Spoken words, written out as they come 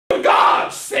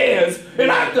God says, and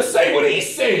I have to say what he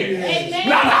said. Amen.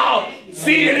 Not how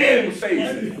CNN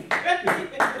says it.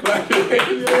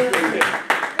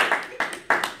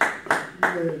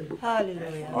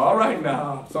 Hallelujah. All right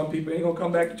now. Some people ain't going to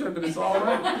come back to church, but it's all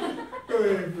right. Go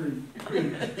ahead and preach.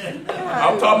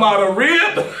 I'm talking about a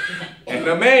rib and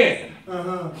a man.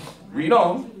 Read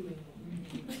on.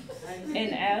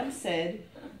 And Adam said,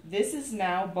 "This is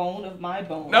now bone of my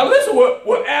bone." Now listen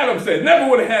what Adam said. Never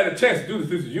would have had a chance to do this.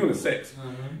 This is unisex.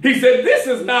 He said, "This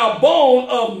is now bone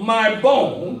of my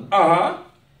bone."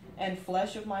 And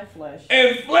flesh of my flesh.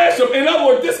 And flesh of, in other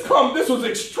words, this was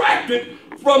extracted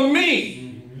from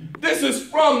me. This is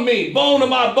from me. Bone of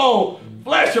my bone,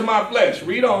 flesh of my flesh.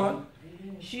 Read on.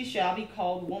 She shall be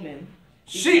called woman.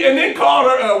 She, and then called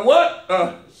her a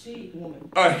what? She,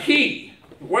 woman. A he.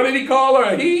 What did he call her?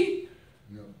 A he?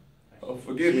 No. Oh,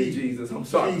 forgive me, Jesus. I'm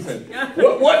sorry.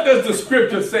 What does the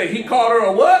scripture say? He called her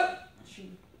a what? She.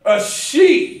 A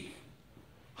she.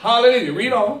 Hallelujah.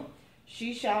 Read on.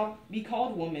 She shall be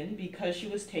called woman because she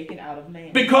was taken out of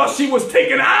man. Because she was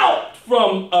taken out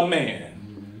from a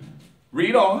man.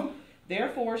 Read on.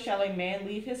 Therefore shall a man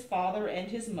leave his father and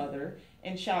his mother,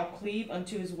 and shall cleave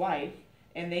unto his wife,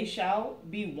 and they shall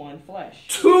be one flesh.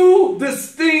 Two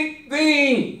distinct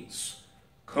things,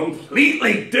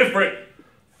 completely different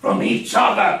from each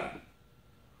other,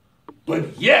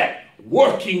 but yet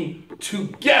working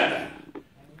together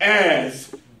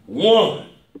as one.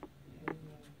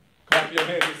 Clap your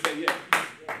hands and say yes.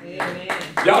 Amen.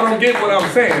 Y'all don't get what I'm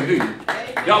saying, do you?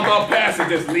 Y'all thought Pastor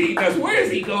just leading us. Where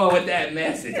is he going with that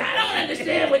message? I don't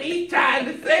understand what he's trying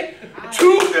to say.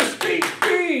 Two distinct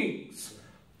things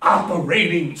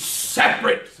operating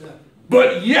separate,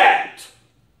 but yet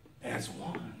as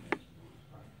one.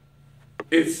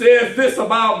 It says this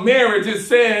about marriage. It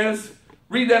says,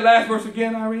 read that last verse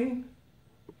again, Irene.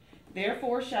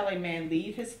 Therefore shall a man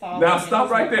leave his father. Now stop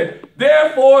right there.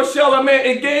 Therefore shall a man,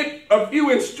 it gave a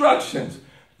few instructions.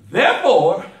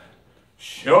 Therefore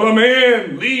shall a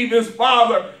man leave his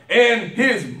father and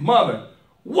his mother.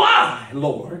 Why,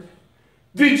 Lord,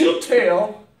 did you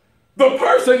tell the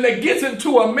person that gets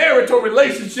into a marital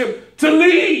relationship to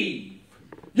leave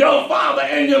your father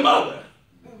and your mother?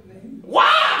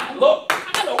 Why? Look,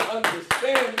 I don't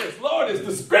understand this. Lord is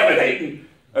discriminating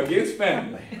against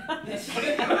family.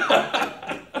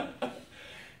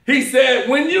 He said,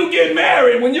 when you get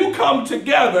married, when you come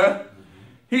together,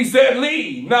 he said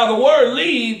leave. Now the word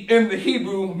leave in the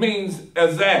Hebrew means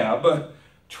azab.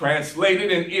 Translated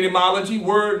in etymology,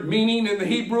 word meaning in the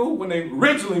Hebrew, when they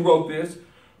originally wrote this,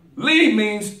 leave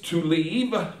means to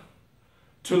leave,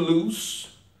 to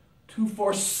loose, to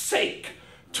forsake,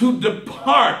 to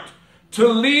depart, to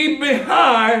leave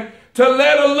behind, to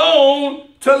let alone,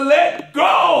 to let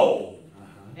go.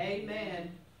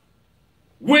 Amen.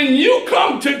 When you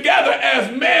come together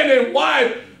as man and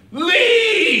wife,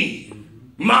 leave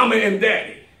mama and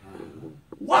daddy.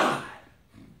 Why?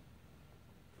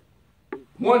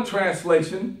 One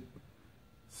translation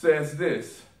says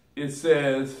this. It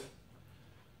says,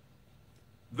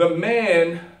 the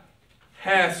man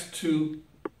has to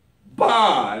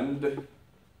bond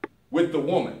with the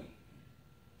woman.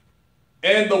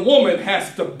 And the woman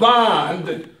has to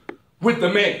bond with the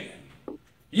man.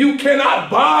 You cannot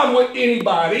bond with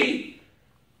anybody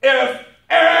if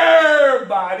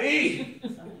everybody...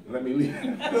 Let me leave.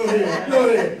 Go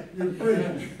ahead. You're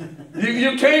free.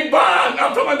 You can't bond.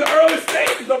 I'm talking about the early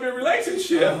stages of your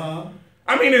relationship.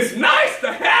 I mean, it's nice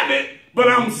to have it, but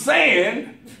I'm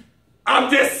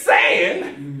just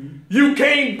saying, you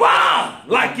can't bond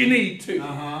like you need to.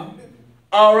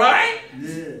 All right?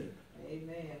 Yeah.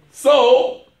 Amen.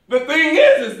 So, the thing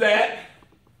is that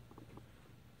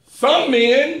some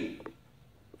men,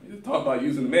 you talk about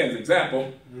using the man's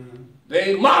example,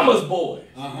 they mama's boys.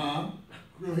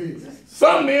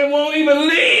 Some men won't even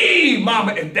leave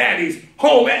mama and daddy's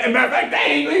home. As a matter of fact, they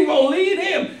ain't even gonna leave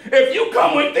him. If you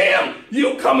come with them,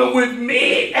 you coming with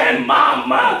me and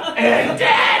mama and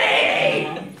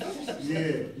daddy.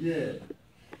 Yeah.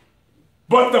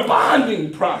 But the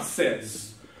bonding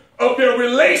process of their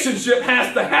relationship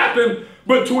has to happen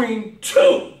between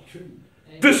two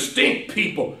distinct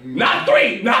people. Not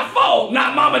three, not four,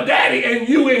 not mama, daddy, and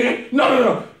you and him.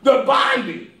 No. The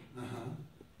bonding.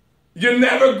 You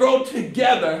never grow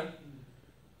together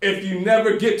if you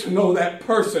never get to know that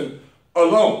person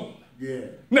alone. Yeah.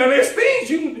 Now there's things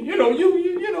you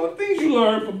know things you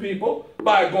learn from people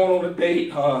by going on a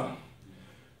date,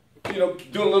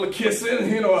 doing a little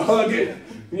kissing, hugging.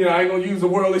 I ain't gonna use a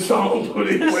worldly song, but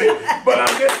anyway. But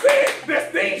I'm just saying, there's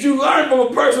things you learn from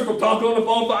a person from talking on the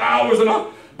phone for hours and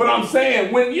all. But I'm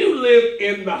saying, when you live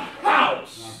in the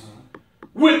house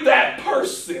with that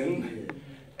person,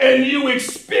 and you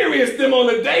experience them on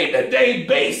a day-to-day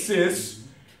basis,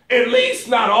 at least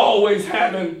not always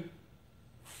having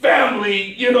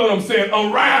family, you know what I'm saying,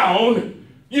 around,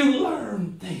 you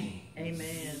learn things.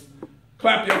 Amen.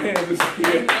 Clap your hands this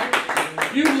kid.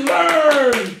 You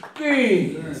learn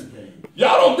things.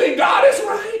 Y'all don't think God is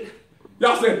right?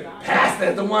 Y'all say,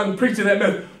 Pastor, the one preaching that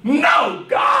message. No,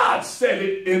 God said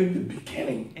it in the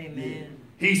beginning. Amen.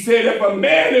 He said, if a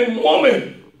man and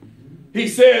woman, he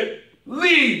said,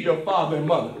 leave your father and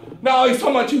mother. Now he's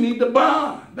talking about you need to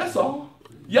bond. That's all.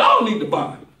 Y'all need to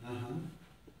bond.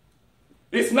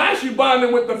 It's nice you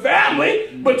bonding with the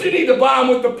family, but you need to bond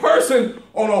with the person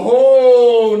on a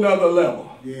whole nother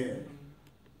level. Yeah.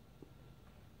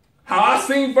 How I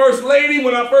seen First Lady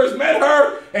when I first met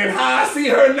her and how I see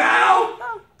her now,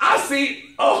 I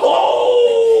see a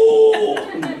whole.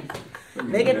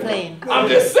 Make it plain. I'm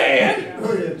just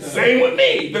saying, same with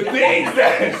me. The things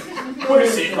that, when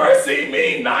she first see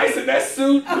me, nice in that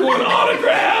suit, doing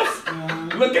autographs,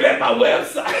 looking at my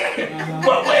website.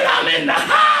 But when I'm in the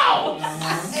house,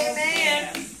 Amen.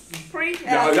 Preach.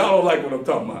 y'all don't like what I'm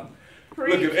talking about.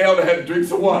 Look at Elder had to drink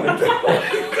some water.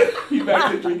 He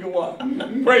back there drinking water.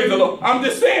 Praise the Lord. I'm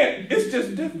just saying, it's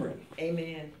just different.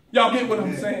 Amen. Y'all get what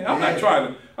I'm saying? I'm not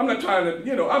trying to,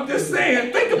 you know, I'm just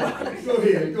saying, think about it. Go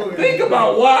ahead. Think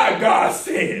about why God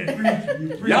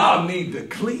said, y'all need to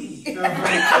cleave.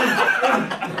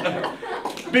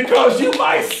 Because you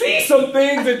might see some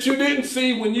things that you didn't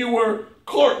see when you were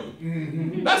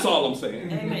courting. That's all I'm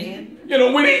saying. Amen. You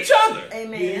know, with each other.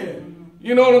 Amen.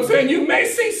 You know what I'm saying? You may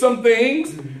see some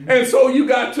things, and so you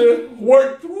got to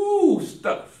work through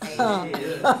stuff.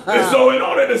 And so in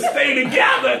order to stay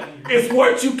together, it's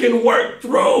what you can work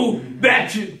through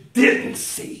that you didn't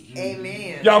see.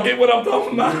 Amen. Y'all get what I'm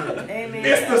talking about? Amen.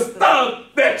 It's the stuff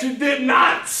that you did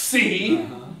not see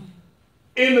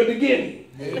in the beginning.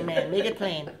 Amen. Make it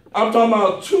plain. I'm talking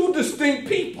about two distinct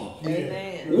people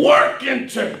working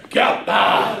together.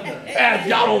 And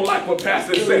y'all don't like what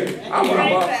Pastor said. I'm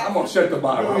going to shut the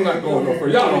Bible. I'm not going no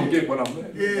further. Y'all don't get what I'm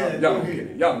saying. Y'all don't get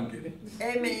it. Y'all don't get it.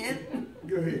 Amen.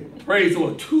 Go ahead. Praise the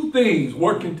Lord. Two things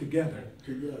working together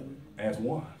Together. as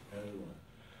one.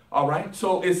 All right.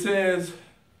 So it says,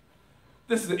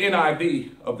 this is the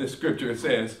NIV of this scripture. It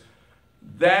says,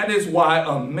 that is why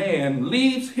a man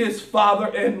leaves his father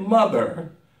and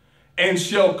mother and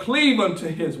shall cleave unto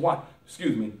his wife.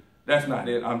 Excuse me, that's not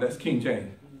it. That's King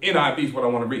James. NIV is what I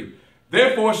want to read.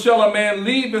 Therefore shall a man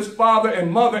leave his father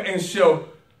and mother and shall,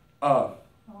 I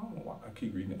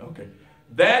keep reading it. Okay.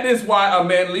 That is why a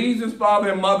man leaves his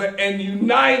father and mother and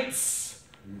unites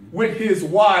with his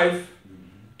wife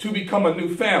to become a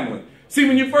new family. See,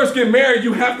 when you first get married,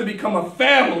 you have to become a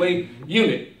family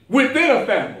unit within a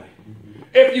family.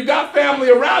 If you got family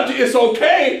around you, it's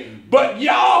okay. But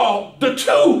y'all, the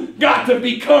two, got to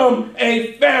become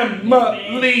a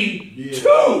family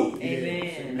too.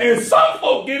 Amen. And some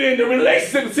folk get into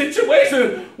relationship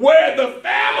situations where the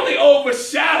family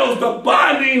overshadows the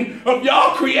bonding of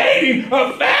y'all creating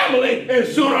a family. And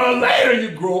sooner or later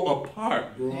you grow apart.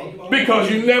 Because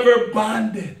you never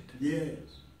bonded. Yes.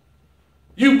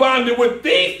 You bonded with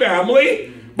the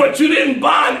family, but you didn't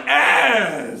bond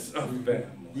as a family.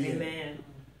 Amen.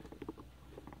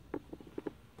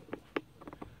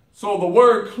 So the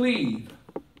word cleave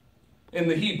in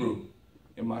the Hebrew,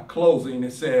 in my closing,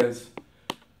 it says,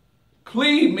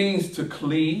 cleave means to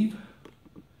cleave.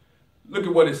 Look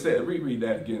at what it said. Reread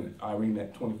that again. I read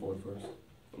that 24th verse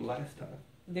the last time.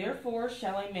 Therefore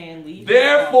shall a man leave.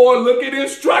 Therefore, look at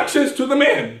instructions to the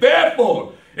man.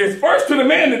 Therefore, it's first to the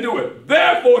man to do it.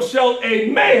 Therefore shall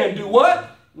a man do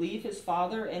what? Leave his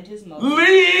father and his mother.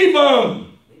 Leave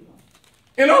them.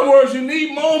 In other words, you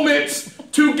need moments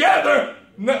together.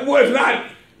 Was not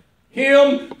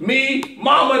him, me,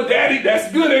 mama, daddy.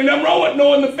 That's good. Ain't nothing wrong with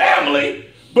knowing the family.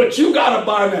 But you got to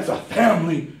bond as a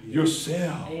family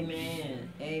yourself.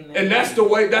 Amen. Amen. And that's the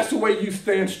way you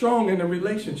stand strong in a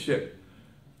relationship.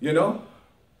 You know?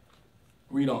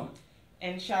 Read on.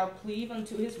 And shall cleave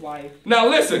unto his wife. Now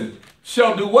listen.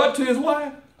 Shall do what to his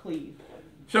wife? Cleave.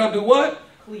 Shall do what?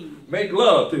 Cleave. Make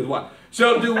love to his wife.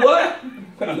 Shall do what?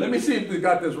 Now, let me see if we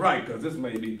got this right, because this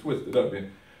may be twisted up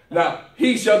in. Now,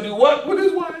 he shall do what with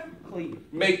his wife? Cleave.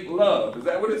 Make love. Is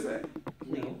that what it said?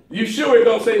 Cleave. You sure it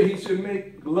don't say he should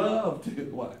make love to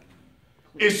his wife?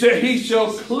 It said he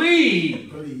shall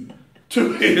cleave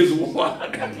to his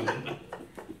wife.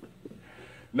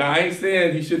 Now, I ain't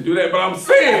saying he should do that, but I'm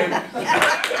saying,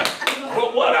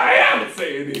 but what I am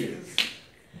saying is,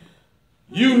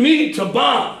 you need to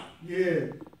bond. Yeah.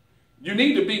 You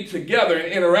need to be together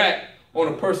and interact on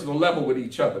a personal level with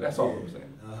each other. That's all I'm saying.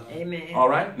 Amen. All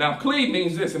right. Now, clean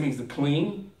means this. It means to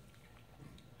clean.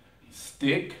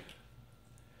 stick,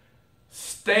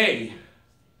 stay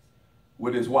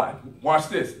with his wife. Watch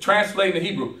this. Translate in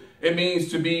Hebrew. It means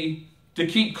to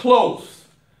keep close,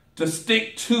 to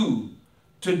stick to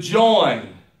join,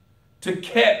 to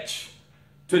catch,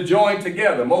 to join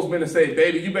together. Most men say,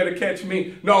 baby, you better catch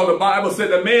me. No, the Bible said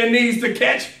the man needs to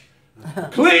catch,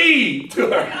 cleave to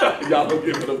her. Y'all don't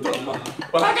get what I'm talking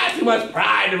about. But I got too much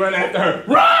pride to run after her.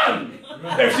 Run!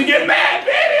 If she get mad,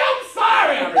 baby, I'm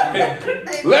sorry. I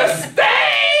repent. Let's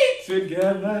stay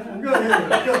together. Go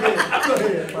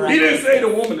ahead. He didn't say the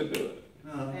woman to do it.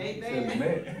 Amen. He said the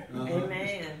man.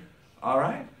 Amen. All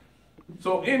right.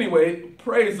 So anyway,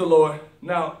 praise the Lord.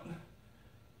 Now,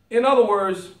 in other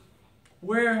words,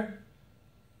 where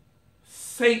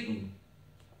Satan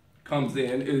comes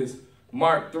in is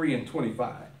Mark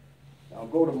 3:25. I'll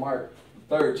go to Mark,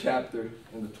 the 3rd chapter,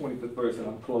 in the 25th verse, and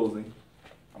I'm closing.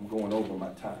 I'm going over my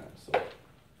time, so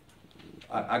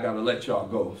I got to let y'all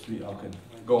go so y'all can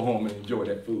go home and enjoy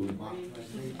that food.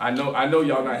 I know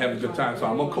y'all not having a good time, so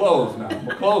I'm going to close now. I'm going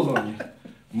to close on you.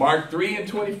 Mark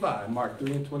 3:25. Mark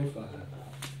 3:25.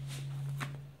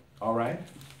 All right?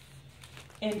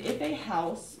 And if a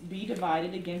house be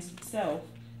divided against itself,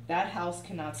 that house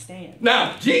cannot stand.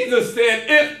 Now, Jesus said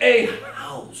if a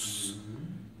house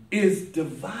is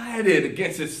divided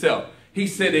against itself, he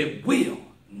said it will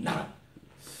not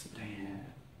stand.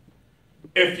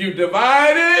 If you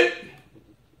divide it,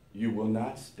 you will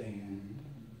not stand.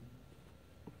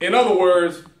 In other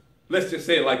words, let's just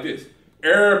say it like this.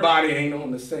 Everybody ain't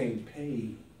on the same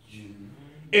page.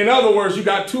 In other words, you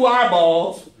got two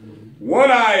eyeballs. One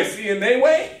eye is seeing their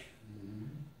way,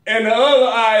 and the other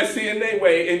eye is seeing their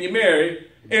way, and you're married.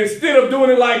 Instead of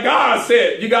doing it like God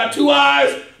said, you got two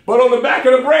eyes, but on the back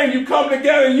of the brain, you come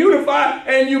together and unify,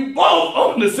 and you both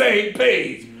on the same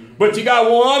page. But you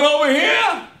got one over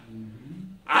here,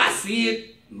 I see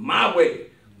it my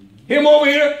way. Him over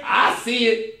here, I see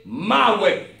it my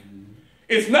way.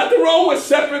 It's nothing wrong with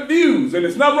separate views, and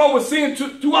it's nothing wrong with seeing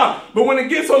two eyes. But when it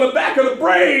gets on the back of the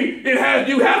brain,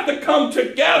 you have to come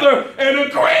together and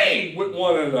agree with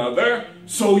one another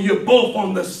so you're both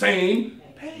on the same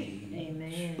page.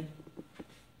 Amen.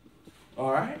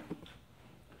 All right?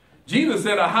 Jesus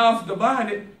said a house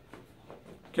divided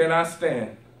cannot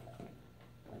stand.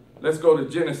 Let's go to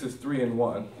Genesis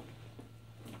 3:1.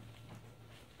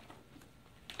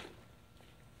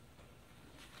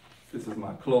 This is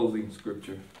my closing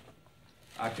scripture.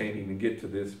 I can't even get to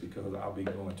this because I'll be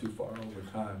going too far over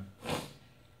time.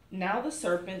 Now the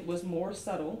serpent was more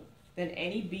subtle than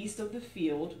any beast of the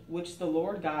field which the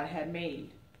Lord God had made.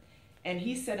 And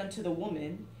he said unto the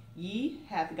woman, Ye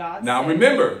hath God Now said...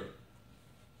 remember,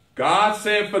 God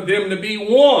said for them to be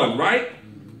one, right?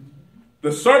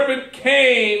 The serpent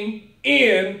came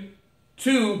in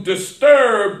to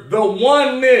disturb the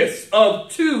oneness of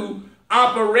two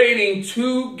operating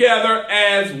together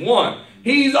as one.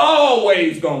 He's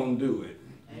always going to do it.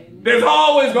 Amen. There's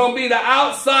always going to be the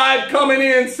outside coming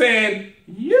in saying,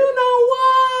 you know what?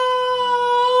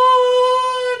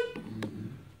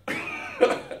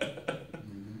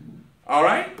 All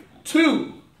right?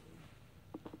 2.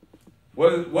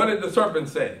 What did the serpent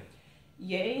say?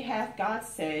 Yea, hath God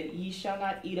said, Ye shall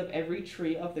not eat of every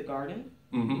tree of the garden?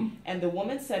 Mm-hmm. And the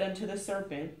woman said unto the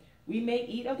serpent, We may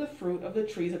eat of the fruit of the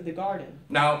trees of the garden.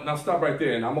 Now stop right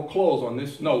there, and I'm going to close on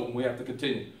this note, and we have to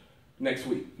continue next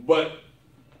week. But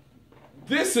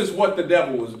this is what the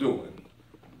devil was doing.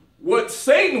 What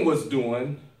Satan was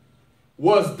doing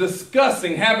was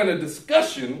having a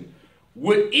discussion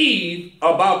with Eve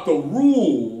about the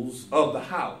rules of the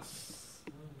house.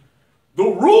 The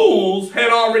rules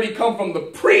had already come from the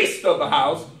priest of the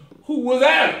house, who was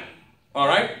Adam. All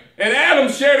right? And Adam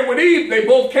shared it with Eve. They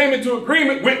both came into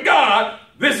agreement with God.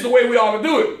 This is the way we ought to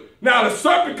do it. Now the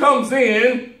serpent comes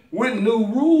in with new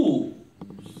rules.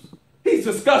 He's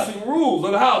discussing rules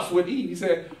of the house with Eve. He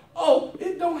said, oh,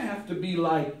 it don't have to be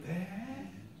like that.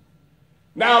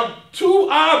 Now, two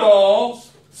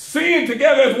eyeballs seeing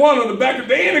together as one on the back of,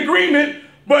 they in agreement,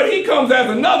 but he comes as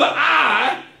another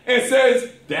eye and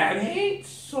says, that ain't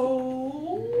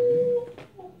so.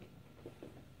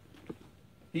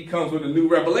 He comes with a new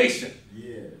revelation.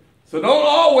 Yeah. So don't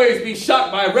always be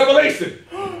shocked by a revelation.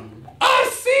 I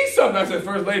see something. I said,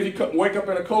 First Lady, if you wake up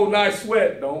in a cold night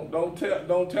sweat, don't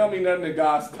tell me nothing that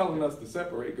God's telling us to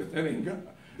separate, because that ain't God.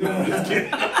 No, I'm just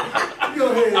kidding.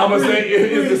 I'm going to say,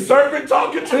 is the serpent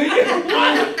talking to you?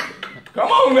 Come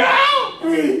on now.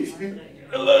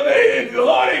 The Lord ain't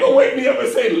going to wake me up and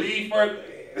say, leave first.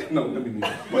 No, let me leave.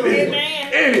 But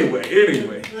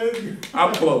anyway,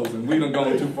 I'm closing. We done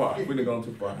gone too far.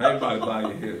 Everybody bow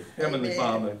your heads. Heavenly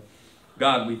Father,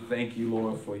 God, we thank you,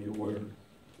 Lord, for your word.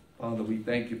 Father, we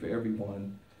thank you for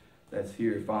everyone that's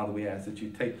here. Father, we ask that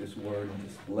you take this word and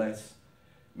just bless,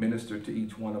 minister to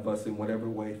each one of us in whatever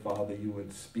way, Father, you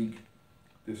would speak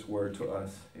this word to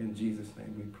us. In Jesus'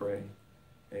 name we pray.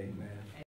 Amen.